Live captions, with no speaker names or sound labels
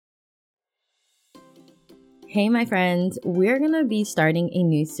Hey, my friends, we're going to be starting a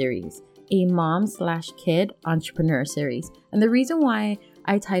new series, a mom/kid entrepreneur series. And the reason why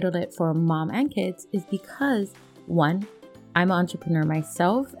I titled it for mom and kids is because, one, I'm an entrepreneur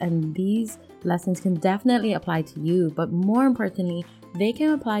myself, and these lessons can definitely apply to you. But more importantly, they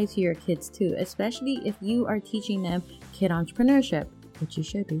can apply to your kids too, especially if you are teaching them kid entrepreneurship, which you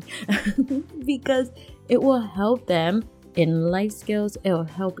should be, because it will help them in life skills. It will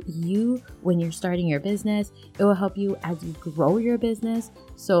help you when you're starting your business. It will help you as you grow your business.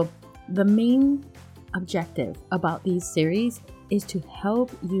 So the main objective about these series is to help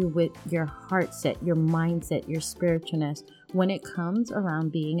you with your heart set, your mindset, your spiritualness when it comes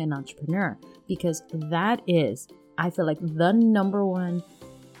around being an entrepreneur, because that is, I feel like, the number one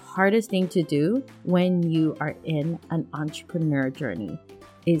hardest thing to do when you are in an entrepreneur journey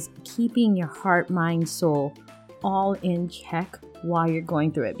is keeping your heart, mind, soul all in check while you're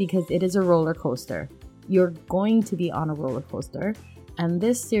going through it, because it is a roller coaster. You're going to be on a roller coaster, and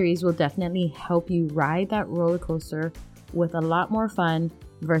this series will definitely help you ride that roller coaster with a lot more fun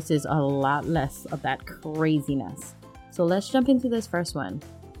versus a lot less of that craziness. So let's jump into this first one.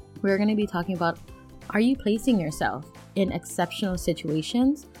 We're going to be talking about, are you placing yourself in exceptional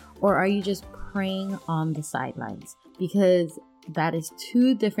situations, or are you just praying on the sidelines? Because that is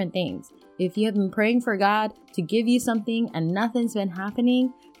two different things. If you have been praying for God to give you something and nothing's been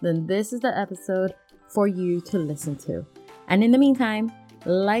happening, then this is the episode for you to listen to. And in the meantime,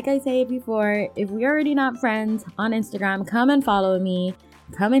 like I said before, if we're already not friends on Instagram, come and follow me,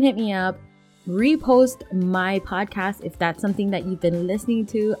 come and hit me up, repost my podcast if that's something that you've been listening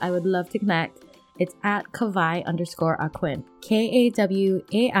to. I would love to connect. It's at Kawai_Ahquin,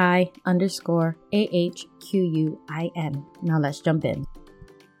 KAWAI_AHQUIN. Now let's jump in.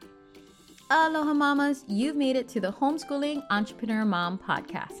 Aloha mamas, you've made it to the Homeschooling Entrepreneur Mom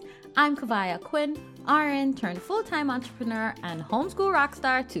podcast. I'm Kawai Ahquin, RN turned full-time entrepreneur and homeschool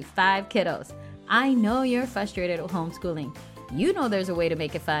rockstar to 5 kiddos. I know you're frustrated with homeschooling. You know there's a way to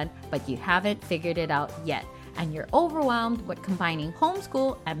make it fun, but you haven't figured it out yet. And you're overwhelmed with combining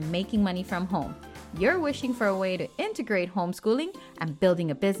homeschool and making money from home. You're wishing for a way to integrate homeschooling and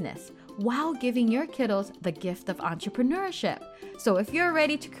building a business while giving your kiddos the gift of entrepreneurship. So if you're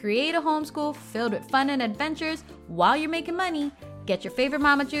ready to create a homeschool filled with fun and adventures while you're making money, get your favorite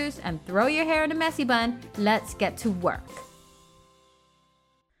mama juice and throw your hair in a messy bun. Let's get to work.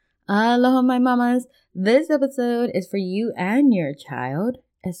 Aloha, my mamas. This episode is for you and your child,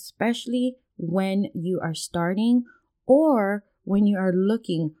 especially when you are starting or when you are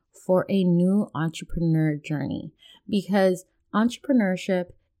looking for a new entrepreneur journey. Because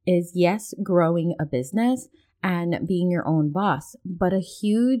entrepreneurship is, yes, growing a business and being your own boss, but a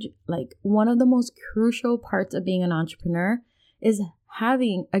huge, one of the most crucial parts of being an entrepreneur is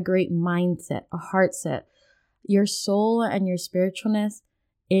having a great mindset, a heart set, your soul and your spiritualness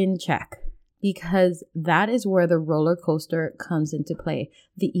in check, because that is where the roller coaster comes into play,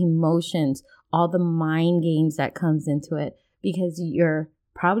 the emotions, all the mind games that comes into it, because you're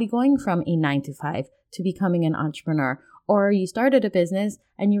probably going from a 9 to 5 to becoming an entrepreneur, or you started a business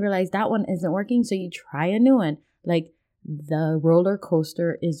and you realize that one isn't working, so you try a new one. The roller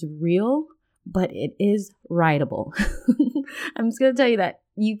coaster is real, but it is rideable. I'm just going to tell you that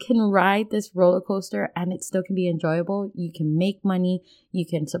you can ride this roller coaster and it still can be enjoyable. You can make money. You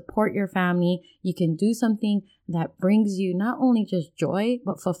can support your family. You can do something that brings you not only just joy,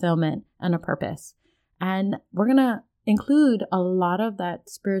 but fulfillment and a purpose. And we're going to include a lot of that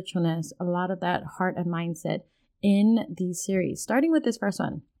spiritualness, a lot of that heart and mindset in these series, starting with this first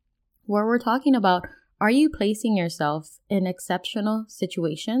one, where we're talking about, are you placing yourself in exceptional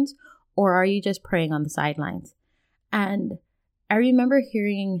situations, or are you just praying on the sidelines? And I remember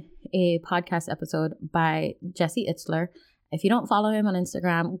hearing a podcast episode by Jesse Itzler. If you don't follow him on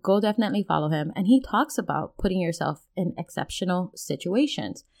Instagram, go definitely follow him. And he talks about putting yourself in exceptional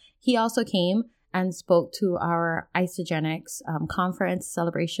situations. He also came and spoke to our Isogenics conference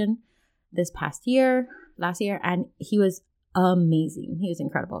celebration last year, and he was amazing. He was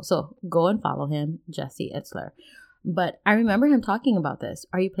incredible. So go and follow him, Jesse Itzler. But I remember him talking about this.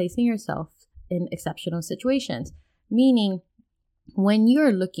 Are you placing yourself in exceptional situations? Meaning, when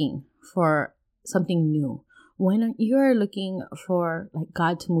you're looking for something new, when you're looking for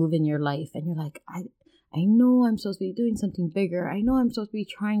God to move in your life, and you're like, I know I'm supposed to be doing something bigger. I know I'm supposed to be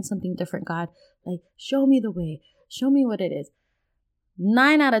trying something different. God, show me the way. Show me what it is.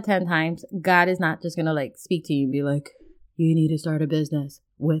 9 out of 10 times, God is not just going to speak to you and be like, you need to start a business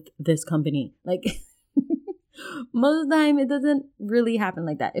with this company. Most of the time, it doesn't really happen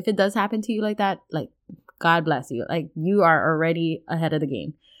like that. If it does happen to you like that, God bless you. You are already ahead of the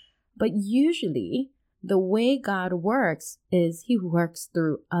game. But usually the way God works is he works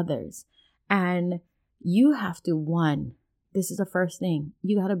through others. And you have to, one, this is the first thing,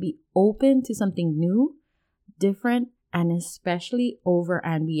 you got to be open to something new, different, and especially over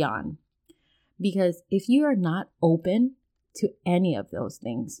and beyond. Because if you are not open to any of those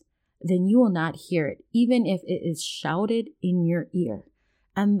things, then you will not hear it, even if it is shouted in your ear.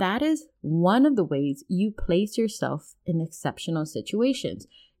 And that is one of the ways you place yourself in exceptional situations.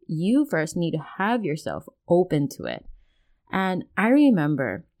 You first need to have yourself open to it. And I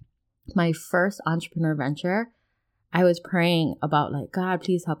remember my first entrepreneur venture, I was praying about like, God,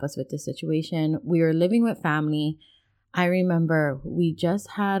 please help us with this situation. We were living with family. I remember we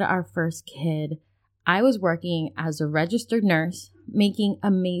just had our first kid. I was working as a registered nurse, making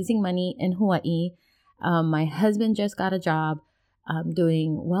amazing money in Hawaii. My husband just got a job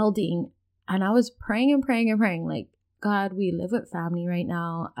doing welding. And I was praying and praying and praying like, God, we live with family right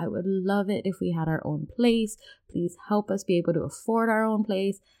now. I would love it if we had our own place. Please help us be able to afford our own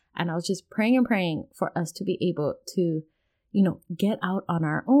place. And I was just praying and praying for us to be able to, get out on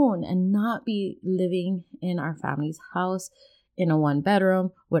our own and not be living in our family's house in a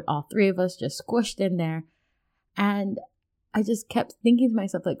 1-bedroom with all 3 of us just squished in there. And I just kept thinking to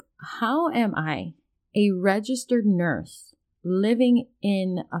myself, like, how am I, a registered nurse, living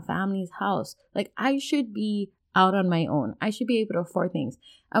in a family's house? Like, I should be out on my own. I should be able to afford things.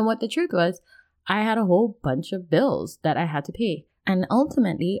 And what the truth was, I had a whole bunch of bills that I had to pay. And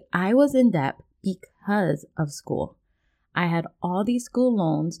ultimately, I was in debt because of school. I had all these school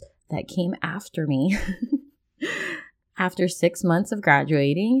loans that came after me after 6 months of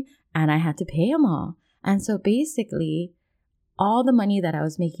graduating, and I had to pay them all. And so basically, all the money that I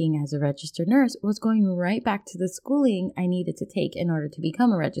was making as a registered nurse was going right back to the schooling I needed to take in order to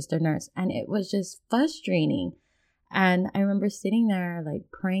become a registered nurse. And it was just frustrating. And I remember sitting there like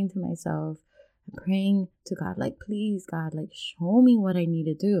praying to myself, praying to God, like, please, God, like, show me what I need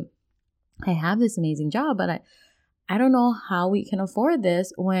to do. I have this amazing job, but I don't know how we can afford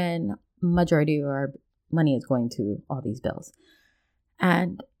this when majority of our money is going to all these bills.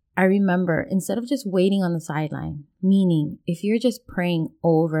 And I remember, instead of just waiting on the sideline, meaning if you're just praying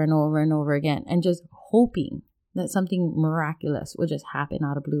over and over and over again and just hoping that something miraculous would just happen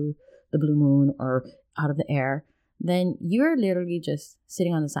out of the blue moon or out of the air, then you're literally just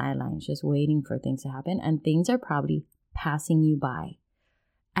sitting on the sidelines, just waiting for things to happen, and things are probably passing you by.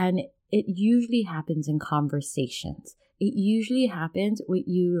 And it usually happens in conversations. It usually happens with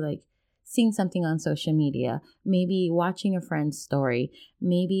you like seeing something on social media, maybe watching a friend's story,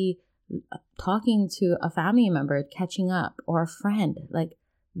 maybe talking to a family member, catching up, or a friend. Like,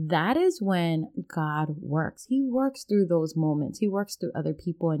 that is when God works. He works through those moments. He works through other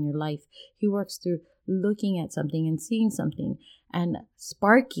people in your life. He works through looking at something and seeing something and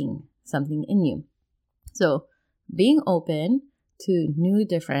sparking something in you. So being open to new,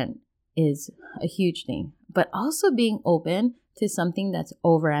 different is a huge thing, but also being open to something that's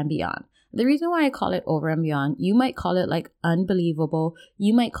over and beyond. The reason why I call it over and beyond, you might call it like unbelievable.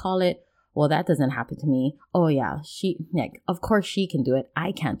 You might call it, well, that doesn't happen to me. Oh yeah, of course she can do it.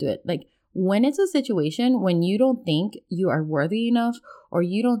 I can't do it. Like, when it's a situation when you don't think you are worthy enough, or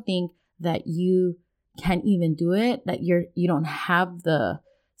you don't think that you can even do it, that you don't have the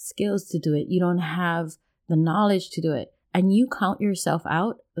skills to do it, you don't have the knowledge to do it, and you count yourself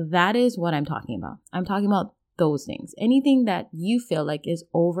out, that is what I'm talking about. I'm talking about those things. Anything that you feel like is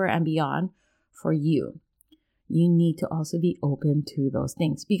over and beyond for you, you need to also be open to those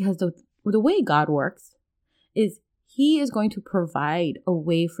things, because the way God works is He is going to provide a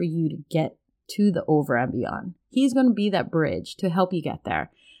way for you to get to the over and beyond. He's going to be that bridge to help you get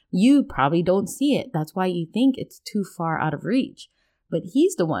there. You probably don't see it. That's why you think it's too far out of reach. But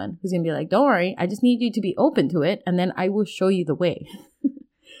He's the one who's going to be like, don't worry, I just need you to be open to it, and then I will show you the way.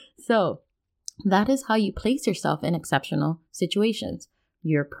 So that is how you place yourself in exceptional situations.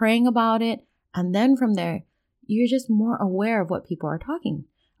 You're praying about it, and then from there, you're just more aware of what people are talking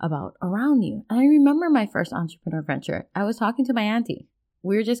about around you. And I remember my first entrepreneur venture. I was talking to my auntie.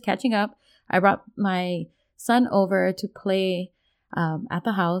 We were just catching up. I brought my son over to play at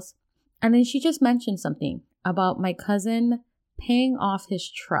the house. And then she just mentioned something about my cousin paying off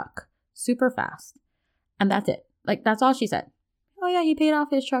his truck super fast. And that's it. Like, that's all she said. Oh yeah, he paid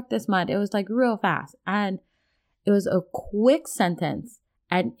off his truck this month. It was like real fast. And it was a quick sentence.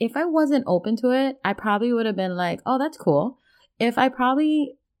 And if I wasn't open to it, I probably would have been like, oh, that's cool. If I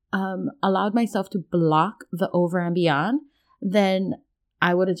probably allowed myself to block the over and beyond, then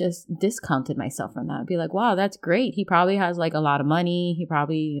I would have just discounted myself from that. I'd be like, wow, that's great. He probably has like a lot of money. He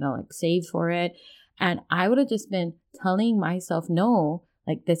probably, like saved for it. And I would have just been telling myself, no,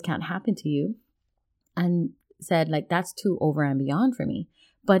 like, this can't happen to you. and said like, that's too over and beyond for me.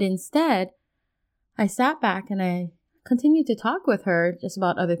 But instead, I sat back and I continued to talk with her just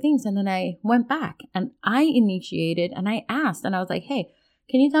about other things. And then I went back and I initiated and I asked, and I was like, hey,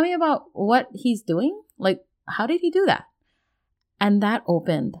 can you tell me about what he's doing? Like, how did he do that? And that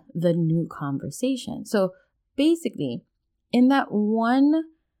opened the new conversation. So basically, in that one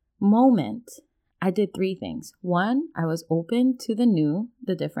moment, I did three things. One, I was open to the new,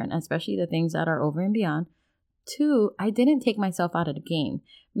 the different, especially the things that are over and beyond. Two, I didn't take myself out of the game,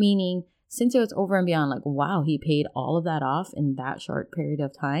 meaning since it was over and beyond, like, wow, he paid all of that off in that short period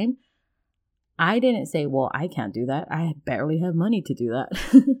of time. I didn't say, well, I can't do that. I barely have money to do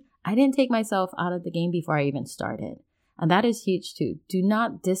that. I didn't take myself out of the game before I even started. And that is huge too. Do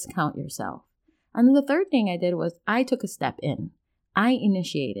not discount yourself. And then the third thing I did was I took a step in. I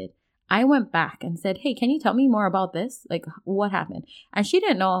initiated. I went back and said, hey, can you tell me more about this? Like, what happened? And she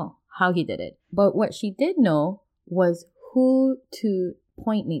didn't know how he did it. But what she did know was who to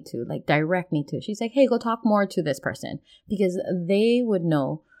point me to, like direct me to. She's like, hey, go talk more to this person because they would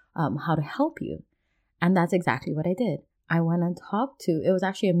know how to help you. And that's exactly what I did. I went and talked to, it was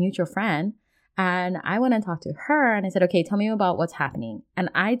actually a mutual friend. And I went and talked to her and I said, okay, tell me about what's happening. And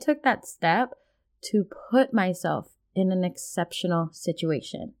I took that step to put myself in an exceptional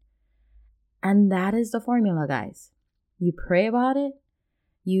situation. And that is the formula, guys. You pray about it.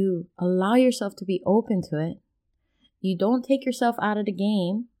 You allow yourself to be open to it. You don't take yourself out of the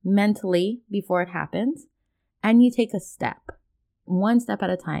game mentally before it happens. And you take a step, one step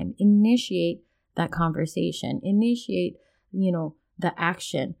at a time. Initiate that conversation. Initiate, the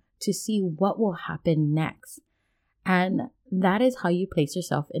action to see what will happen next. And that is how you place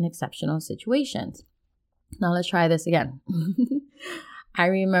yourself in exceptional situations. Now let's try this again. I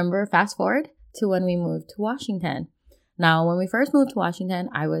remember, fast forward to when we moved to Washington. Now, when we first moved to Washington,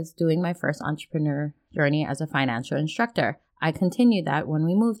 I was doing my first entrepreneur journey as a financial instructor. I continued that when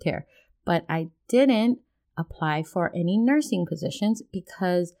we moved here, but I didn't apply for any nursing positions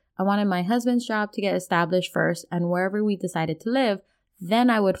because I wanted my husband's job to get established first, and wherever we decided to live, then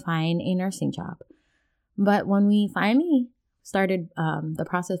I would find a nursing job. But when we finally started the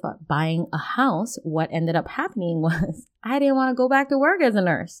process of buying a house, what ended up happening was I didn't want to go back to work as a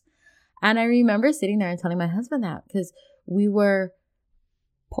nurse. And I remember sitting there and telling my husband that because we were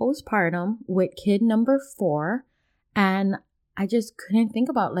postpartum with kid number 4. And I just couldn't think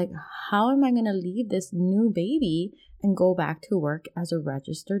about like, how am I going to leave this new baby and go back to work as a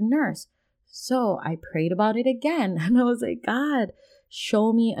registered nurse? So I prayed about it again. And I was like, God,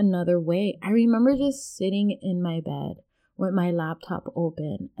 show me another way. I remember just sitting in my bed with my laptop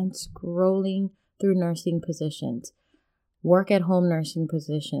open and scrolling through nursing positions, work at home nursing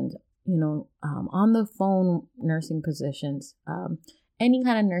positions, on the phone nursing positions, any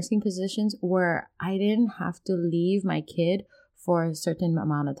kind of nursing positions where I didn't have to leave my kid for a certain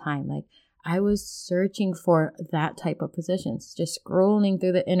amount of time. Like I was searching for that type of positions, just scrolling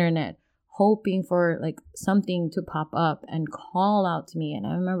through the internet, hoping for like something to pop up and call out to me. And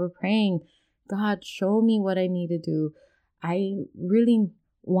I remember praying, God, show me what I need to do. I really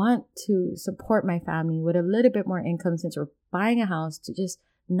want to support my family with a little bit more income since we're buying a house to just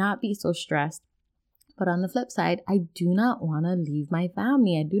not be so stressed. But on the flip side, I do not want to leave my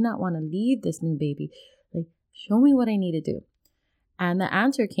family. I do not want to leave this new baby. Like, show me what I need to do. And the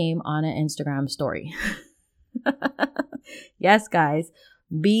answer came on an Instagram story. Yes, guys,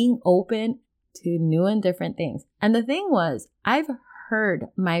 being open to new and different things. And the thing was, I've heard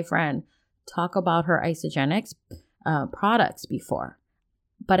my friend talk about her Isagenix products before.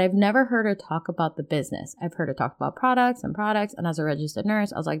 But I've never heard her talk about the business. I've heard her talk about products. And as a registered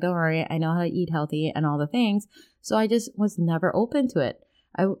nurse, I was like, don't worry, I know how to eat healthy and all the things. So I just was never open to it.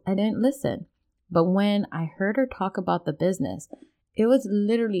 I didn't listen. But when I heard her talk about the business, it was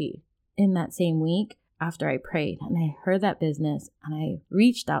literally in that same week after I prayed and I heard that business and I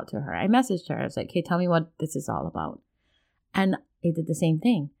reached out to her. I messaged her. I was like, hey, tell me what this is all about. And I did the same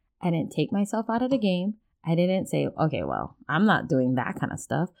thing. I didn't take myself out of the game. I didn't say, okay, well, I'm not doing that kind of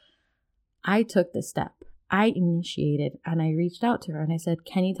stuff. I took the step. I initiated and I reached out to her and I said,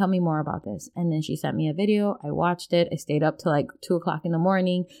 can you tell me more about this? And then she sent me a video. I watched it. I stayed up till like 2:00 in the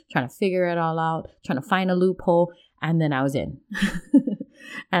morning, trying to figure it all out, trying to find a loophole. And then I was in.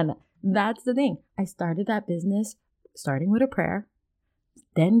 And that's the thing. I started that business, starting with a prayer,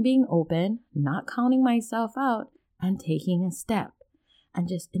 then being open, not counting myself out and taking a step. And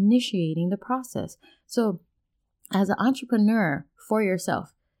just initiating the process. So as an entrepreneur for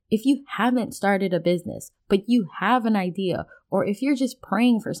yourself, if you haven't started a business, but you have an idea, or if you're just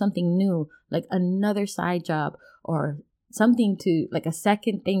praying for something new, like another side job or something to, like a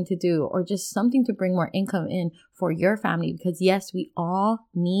second thing to do, or just something to bring more income in for your family. Because yes, we all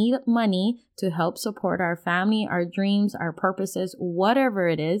need money to help support our family, our dreams, our purposes, whatever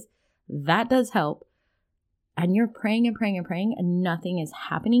it is, that does help. And you're praying and praying and praying and nothing is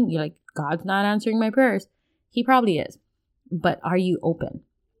happening. You're like, God's not answering my prayers. He probably is. But are you open?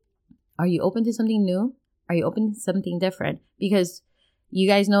 Are you open to something new? Are you open to something different? Because you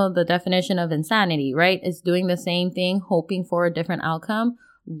guys know the definition of insanity, right? It's doing the same thing, hoping for a different outcome.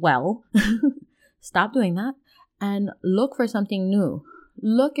 Well, stop doing that and look for something new.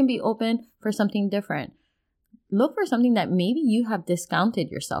 Look and be open for something different. Look for something that maybe you have discounted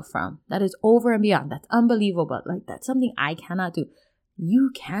yourself from. That is over and beyond. That's unbelievable. Like, that's something I cannot do.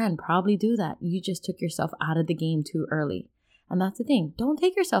 You can probably do that. You just took yourself out of the game too early. And that's the thing. Don't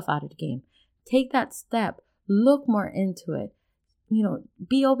take yourself out of the game. Take that step. Look more into it.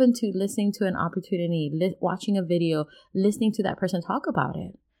 Be open to listening to an opportunity, watching a video, listening to that person talk about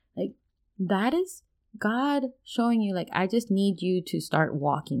it. Like, that is God showing you, like, I just need you to start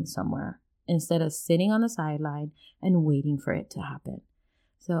walking somewhere instead of sitting on the sideline and waiting for it to happen.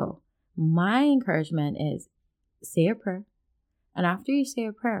 So my encouragement is say a prayer. And after you say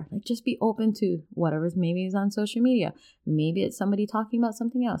a prayer, like, just be open to whatever's maybe is on social media. Maybe it's somebody talking about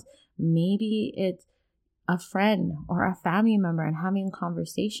something else. Maybe it's a friend or a family member and having a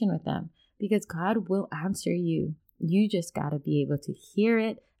conversation with them, because God will answer you. You just got to be able to hear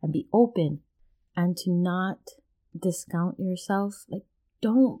it and be open and to not discount yourself. Like,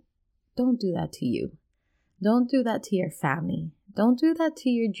 don't do that to you. Don't do that to your family. Don't do that to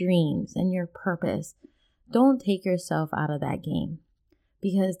your dreams and your purpose. Don't take yourself out of that game,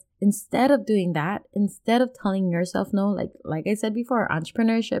 because instead of doing that, instead of telling yourself no, like I said before,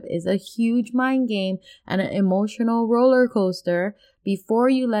 entrepreneurship is a huge mind game and an emotional roller coaster. Before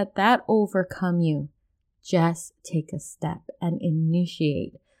you let that overcome you, just take a step and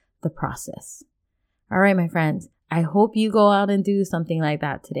initiate the process. All right, my friends, I hope you go out and do something like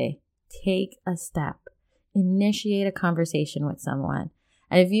that today. Take a step, initiate a conversation with someone.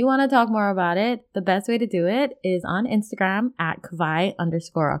 And if you want to talk more about it, the best way to do it is on Instagram at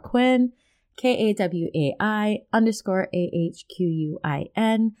Kawai_Ahquin,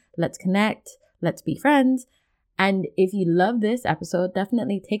 KAWAI_AHQUIN. Let's connect. Let's be friends. And if you love this episode,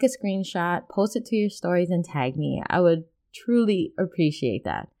 definitely take a screenshot, post it to your stories, and tag me. I would truly appreciate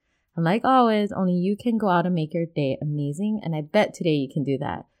that. And like always, only you can go out and make your day amazing. And I bet today you can do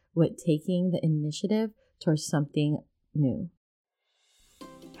that with taking the initiative towards something new.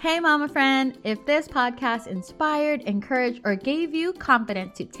 Hey, mama friend, if this podcast inspired, encouraged, or gave you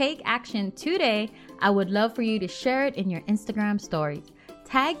confidence to take action today, I would love for you to share it in your Instagram stories.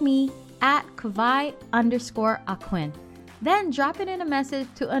 Tag me at Kawai_Ahquin. Then drop it in a message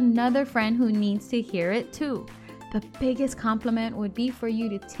to another friend who needs to hear it too. The biggest compliment would be for you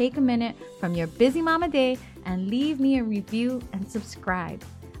to take a minute from your busy mama day and leave me a review and subscribe.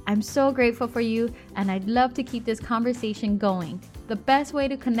 I'm so grateful for you, and I'd love to keep this conversation going. The best way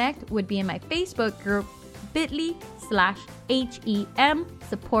to connect would be in my Facebook group, bit.ly/HEM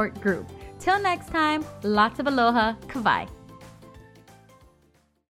support group. Till next time, lots of aloha, Kawai.